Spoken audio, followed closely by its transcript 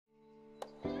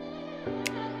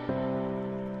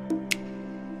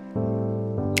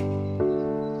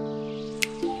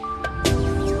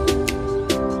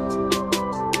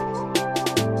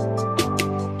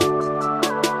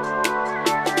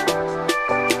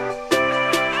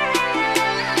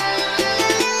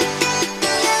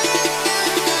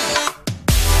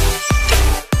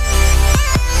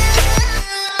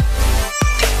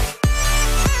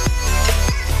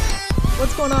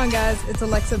it's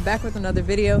Alexa back with another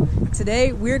video.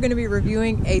 Today we're going to be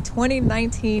reviewing a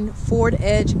 2019 Ford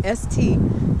Edge ST.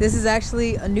 This is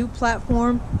actually a new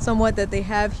platform somewhat that they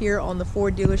have here on the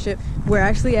Ford dealership. We're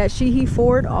actually at Sheehy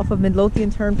Ford off of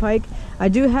Midlothian Turnpike. I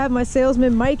do have my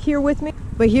salesman Mike here with me,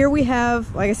 but here we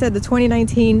have, like I said, the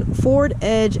 2019 Ford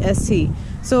Edge ST.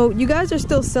 So you guys are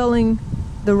still selling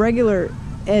the regular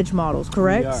Edge models,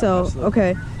 correct? We are, so absolutely.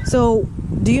 Okay, so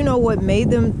do you know what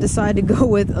made them decide to go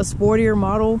with a sportier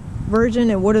model version,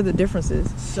 and what are the differences?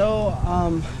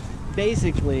 So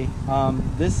basically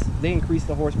they increased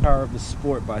the horsepower of the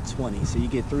Sport by 20, so you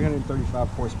get 335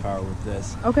 horsepower with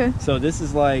this. Okay. So this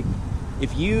is like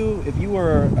if you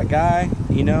were a guy,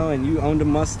 you know, and you owned a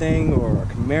Mustang or a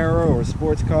Camaro or a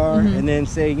sports car, and then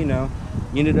say, you know,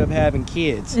 you ended up having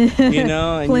kids, you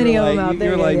know, and Plenty you're of like, them out there,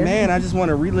 you're like, yeah. man, I just want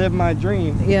to relive my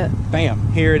dream. Yeah.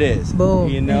 Bam, here it is. Boom.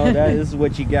 You know, this is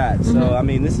what you got. So I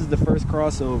mean, this is the first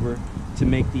crossover to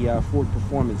make the Ford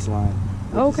Performance line,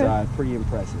 which is pretty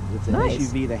impressive. It's an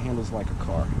SUV that handles like a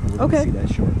car. We're gonna see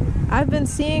that shortly. I've been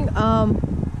seeing some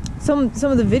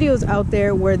of the videos out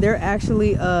there where they're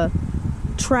actually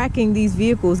tracking these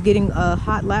vehicles, getting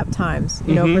hot lap times,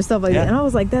 you know, for stuff like that, and I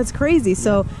was like, that's crazy.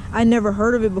 So I never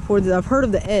heard of it before. I've heard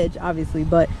of the Edge, obviously,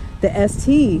 but the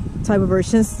ST type of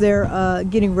version, since they're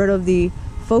getting rid of the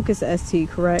Focus ST,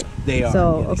 correct? They are.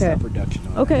 So yeah, they stop production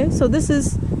on it. So this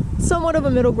is somewhat of a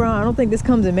middle ground. I don't think this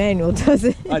comes in manual, does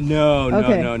it? No,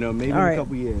 maybe in a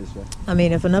couple years. But. I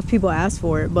mean, if enough people ask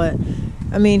for it. But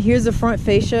I mean, here's the front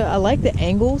fascia. I like the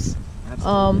angles.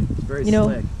 Absolutely. It's very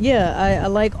slick. Yeah, I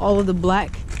like all of the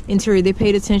black interior. They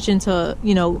paid attention to,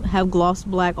 you know, have gloss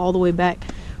black all the way back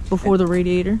before the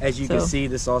radiator. As you can see,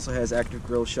 this also has active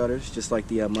grille shutters, just like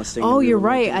the Mustang. Oh, you're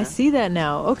right. I see that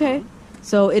now. Okay.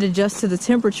 So it adjusts to the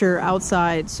temperature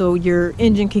outside, so your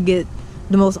engine can get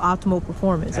the most optimal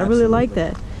performance. Absolutely. I really like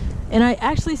that. And I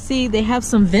actually see they have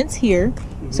some vents here,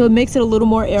 so it makes it a little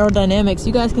more aerodynamic. So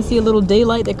you guys can see a little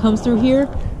daylight that comes through here,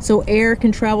 so air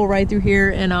can travel right through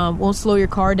here and won't slow your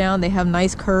car down. They have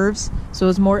nice curves, so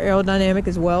it's more aerodynamic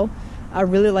as well. I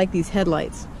really like these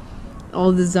headlights,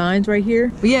 all the designs right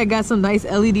here. But yeah, got some nice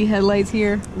LED headlights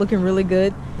here, looking really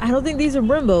good. I don't think these are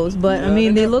Brembos, but I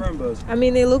mean, they look Brembos. I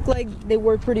mean, they look like they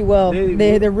work pretty well.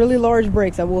 They're really large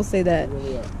brakes, I will say that.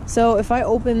 Really are. So if I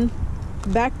open the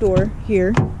back door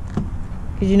here,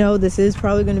 because you know this is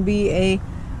probably going to be a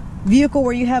vehicle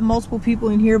where you have multiple people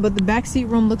in here, but the back seat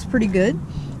room looks pretty good.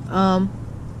 I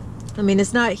mean,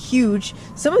 it's not huge.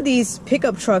 Some of these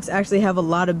pickup trucks actually have a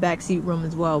lot of back seat room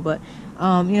as well, but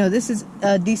you know, this is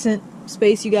a decent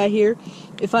space you got here.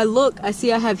 If I look, I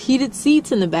see I have heated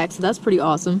seats in the back, so that's pretty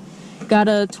awesome. Got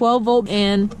a 12 volt,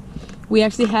 and we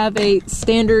actually have a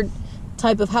standard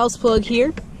type of house plug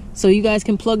here, so you guys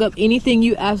can plug up anything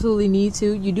you absolutely need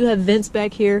to. You do have vents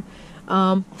back here.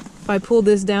 If I pull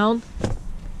this down,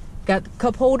 got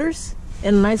cup holders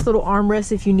and a nice little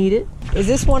armrest if you need it. Is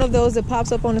this one of those that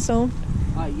pops up on its own?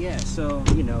 Yeah, so,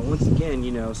 you know, once again,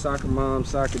 you know, soccer mom,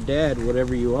 soccer dad,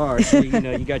 whatever you are. So, you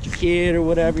know, you got your kid or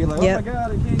whatever, you're like, oh my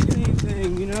God, I can't get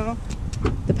anything, you know?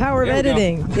 The power of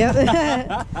editing.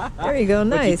 Yep. There you go,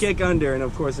 nice. But you kick under and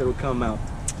of course it'll come out.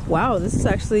 Wow, this is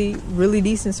actually really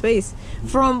decent space.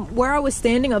 From where I was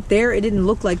standing up there, it didn't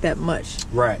look like that much.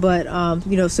 Right. But,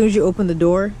 you know, as soon as you open the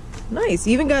door, nice.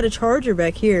 You even got a charger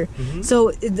back here.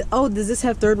 So, does this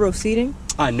have third row seating?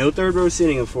 No third row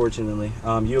seating, unfortunately.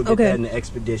 You'll get that in the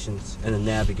Expeditions and the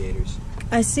Navigators.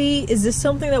 I see. Is this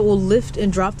something that will lift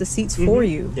and drop the seats for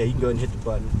you? Yeah, you can go ahead and hit the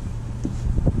button.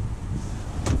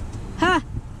 Ha!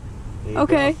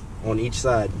 Okay. Go. On each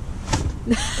side.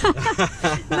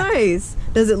 Nice.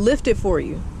 Does it lift it for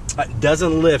you? It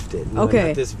doesn't lift it. No, not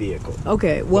this vehicle.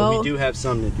 Okay, well, but we do have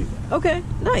some that do that. Okay,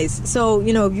 nice. So,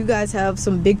 you know, if you guys have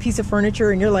some big piece of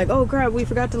furniture and you're like, oh crap, we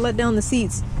forgot to let down the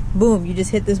seats, boom, you just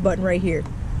hit this button right here.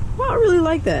 Well, I really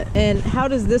like that. And how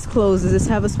does this close? Does this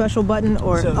have a special button,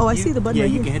 or so I see the button right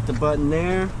here. Yeah, you can hit the button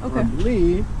there. Okay. I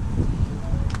believe.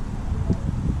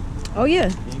 Oh yeah.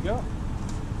 There you go.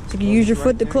 So you can use your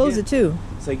foot to close it too.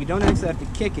 So you don't actually have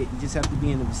to kick it, you just have to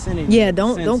be in the vicinity. Yeah,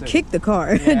 don't kick the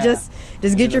car. Yeah. just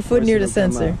get your foot near the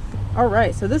sensor. All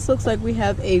right, so this looks like we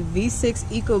have a V6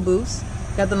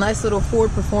 EcoBoost. Got the nice little Ford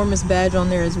Performance badge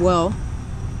on there as well.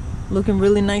 Looking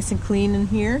really nice and clean in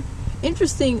here.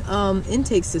 Interesting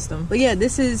intake system. But yeah,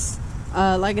 this is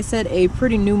like I said, a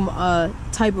pretty new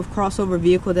type of crossover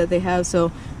vehicle that they have.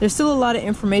 So there's still a lot of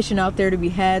information out there to be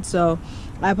had. So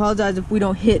I apologize if we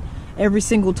don't hit every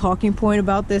single talking point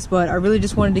about this, but I really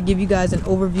just wanted to give you guys an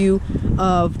overview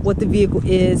of what the vehicle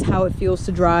is, how it feels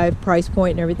to drive, price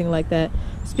point, and everything like that.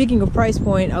 Speaking of price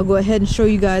point, I'll go ahead and show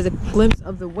you guys a glimpse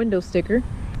of the window sticker.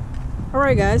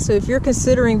 Alright guys, so if you're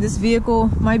considering this vehicle,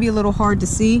 might be a little hard to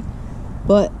see,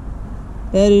 but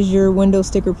that is your window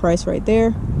sticker price right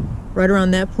there, right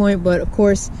around that point. But of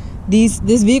course, this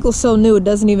vehicle's so new, it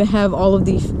doesn't even have all of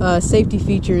the safety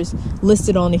features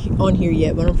listed on here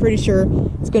yet, but I'm pretty sure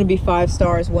it's going to be 5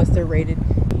 stars once they're rated.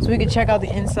 So we can check out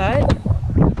the inside.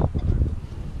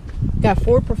 Got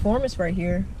Ford Performance right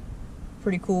here,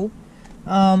 pretty cool.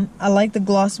 I like the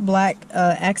gloss black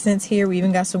accents here. We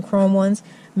even got some chrome ones.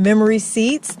 Memory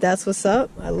seats, that's what's up.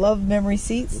 I love memory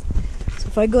seats. So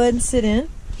if I go ahead and sit in,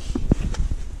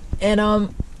 and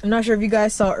I'm not sure if you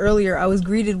guys saw earlier, I was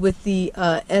greeted with the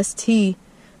ST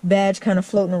badge kind of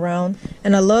floating around,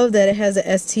 and I love that it has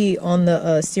a ST on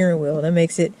the steering wheel. That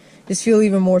makes it just feel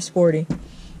even more sporty.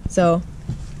 So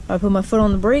I put my foot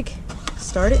on the brake,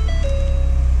 start it.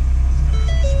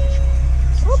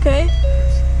 Okay,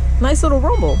 nice little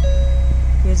rumble.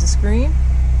 Here's the screen.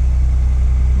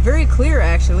 Very clear,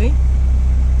 actually.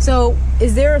 So,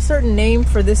 is there a certain name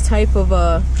for this type of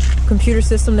computer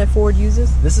system that Ford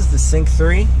uses? This is the Sync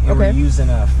 3, and we're using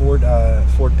a Ford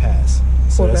Pass.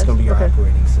 So that's going to be your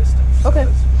operating system. So you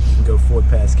can go Ford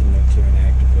Pass Connect here and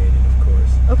activate it, of course.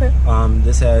 Okay.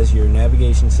 This has your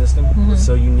navigation system. What's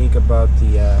so unique about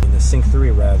the Sync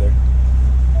 3, rather,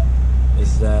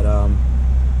 is that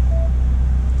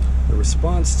the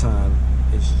response time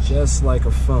is just like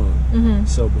a phone.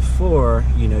 So before,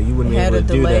 you wouldn't be able to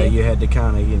do that. You had to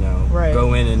kind of,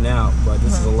 go in and out. But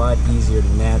this is a lot easier to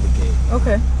navigate.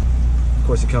 Okay. Of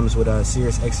course, it comes with a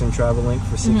Sirius XM Travel Link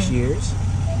for 6 years.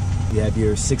 You have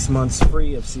your 6 months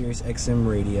free of Sirius XM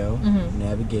radio,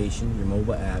 navigation, your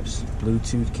mobile apps,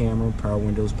 Bluetooth camera, power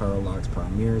windows, power locks, power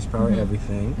mirrors, power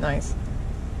everything. Nice.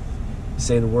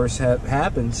 Say the worst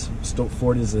happens,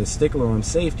 Ford is a stickler on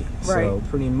safety. So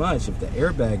pretty much, if the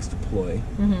airbags deploy,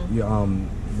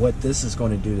 what this is going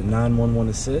to do, the 911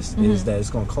 assist, is that it's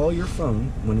going to call your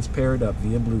phone when it's paired up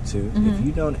via Bluetooth. If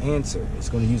you don't answer, it's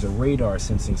going to use a radar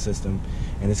sensing system,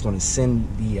 and it's going to send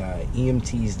the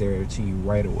EMTs there to you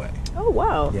right away. Oh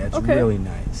wow! Yeah, it's really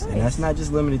nice. And that's not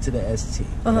just limited to the ST.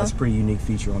 That's a pretty unique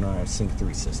feature on our Sync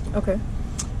 3 system. Okay.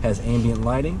 Has ambient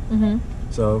lighting.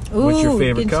 So, what's your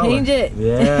favorite color? Change it.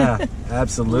 Yeah,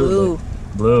 absolutely.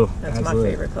 Blue. That's my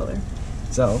favorite color.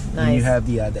 So, when you have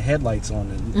the headlights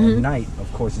on at night,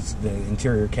 of course, it's the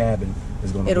interior cabin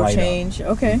is going to light up. It'll change.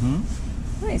 Okay.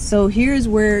 Nice. So here's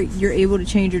where you're able to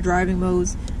change your driving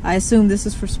modes. I assume this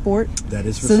is for sport. That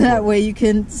is for sport. So that way you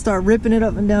can start ripping it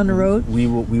up and down the road. We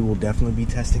will definitely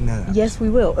be testing that out. Yes,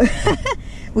 we will.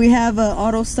 We have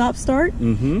auto stop start.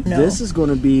 No. This is going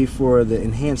to be for the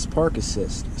enhanced park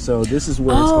assist. So this is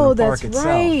where it's going to park itself.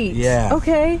 Right. Yeah.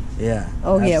 Okay. Yeah.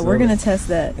 Oh absolutely. Yeah, we're going to test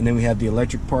that. And then we have the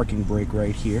electric parking brake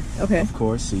right here. Okay. Of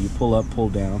course. So you pull up, pull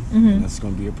down, and that's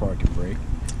going to be your parking brake.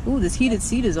 Ooh, this heated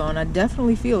seat is on. I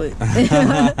definitely feel it.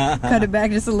 Cut it back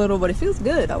just a little, but it feels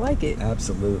good. I like it.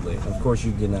 Absolutely. Of course,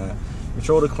 you can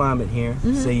control the climate here.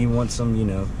 Say you want some,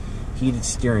 heated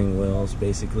steering wheels,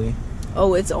 basically.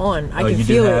 Oh, it's on. I can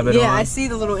feel it. Yeah, I see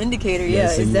the little indicator. Yeah,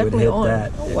 so it's definitely on.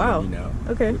 That, oh, wow.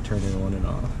 Okay. Turn it on and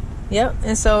off. Yep.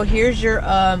 And so here's your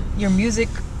music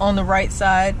on the right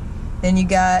side. Then you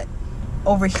got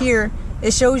over here.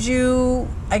 It shows you,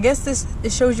 I guess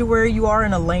it shows you where you are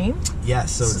in a lane. Yeah,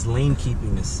 so it's lane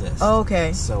keeping assist. Oh,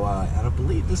 okay. So I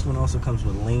believe this one also comes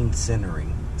with lane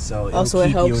centering. So it'll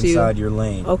keep you inside your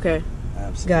lane. Okay.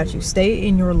 Absolutely. Got you. Stay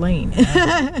in your lane.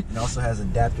 It also has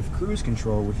adaptive cruise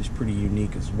control, which is pretty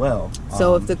unique as well.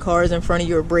 So if the car is in front of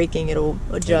you or braking, it'll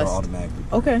adjust. It'll automatically.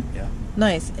 Okay. Yeah.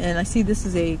 Nice. And I see this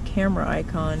is a camera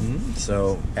icon.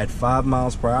 So at 5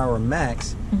 miles per hour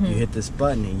max, you hit this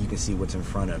button and you can see what's in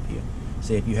front of you.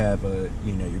 Say if you have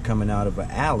you're coming out of an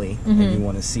alley and you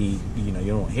want to see, you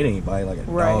don't want to hit anybody like a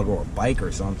dog or a bike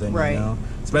or something,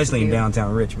 especially in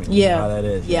downtown Richmond. Yeah, you know how that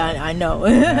is. Yeah, I know.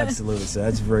 Absolutely. So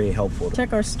that's very helpful.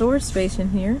 Check our storage space in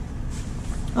here.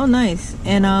 Oh, nice.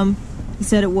 And you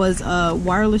said it was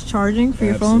wireless charging for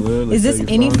your phone. Is this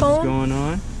any phone? Going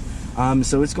on.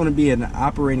 So it's going to be an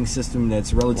operating system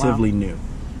that's relatively new.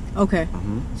 Okay.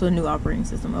 So a new operating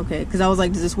system. Okay. Because I was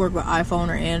like, does this work with iPhone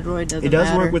or Android? Doesn't matter. It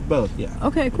does work with both, yeah.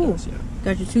 Okay, cool. Does, yeah.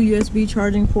 Got your 2 USB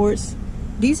charging ports.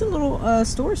 Decent little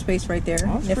storage space right there.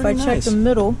 Oh, if I check the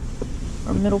middle,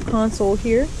 our middle console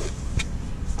here.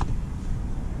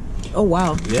 Oh,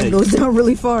 wow. Yeah, it goes down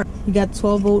really far. You got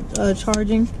 12-volt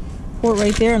charging port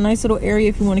right there. A nice little area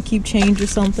if you want to keep change or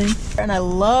something. And I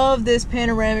love this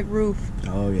panoramic roof.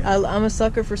 Oh yeah. I'm a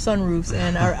sucker for sunroofs,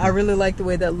 and I really like the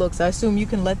way that looks. I assume you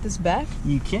can let this back?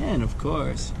 You can, of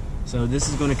course. So this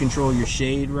is going to control your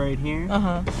shade right here.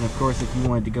 And of course, if you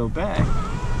wanted to go back,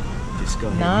 just go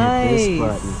ahead and hit this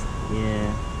button.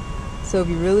 Yeah. So if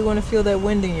you really want to feel that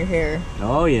wind in your hair,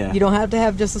 oh yeah, you don't have to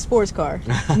have just a sports car.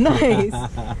 Nice.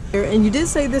 And you did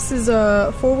say this is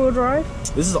a 4-wheel drive?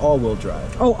 This is all-wheel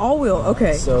drive. Oh, all-wheel.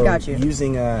 Okay, so got you.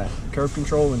 Using curve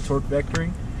control and torque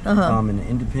vectoring, an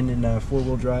independent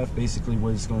 4-wheel drive. Basically,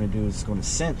 what it's going to do is it's going to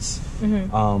sense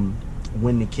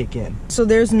when to kick in. So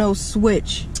there's no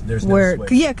switch. There's no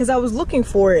switch. Yeah, because I was looking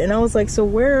for it and I was like, so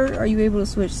where are you able to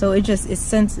switch? So it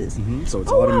senses. So it's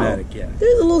automatic. Wow. Yeah.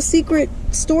 There's a little secret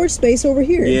storage space over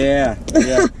here. Yeah.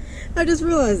 Yeah. I just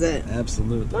realized that.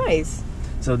 Absolutely. Nice.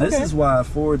 So this is why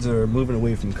Fords are moving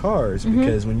away from cars,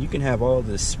 because when you can have all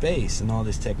this space and all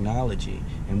this technology,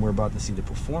 and we're about to see the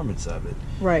performance of it,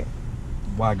 right?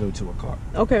 Why go to a car?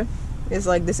 Okay. It's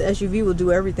like this SUV will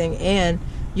do everything, and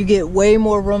you get way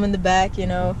more room in the back, you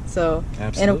know. So,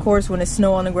 absolutely. And of course, when it's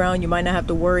snow on the ground, you might not have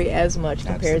to worry as much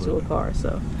compared to a car.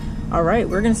 So, all right,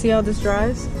 we're gonna see how this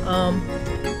drives.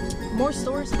 More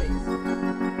storage space.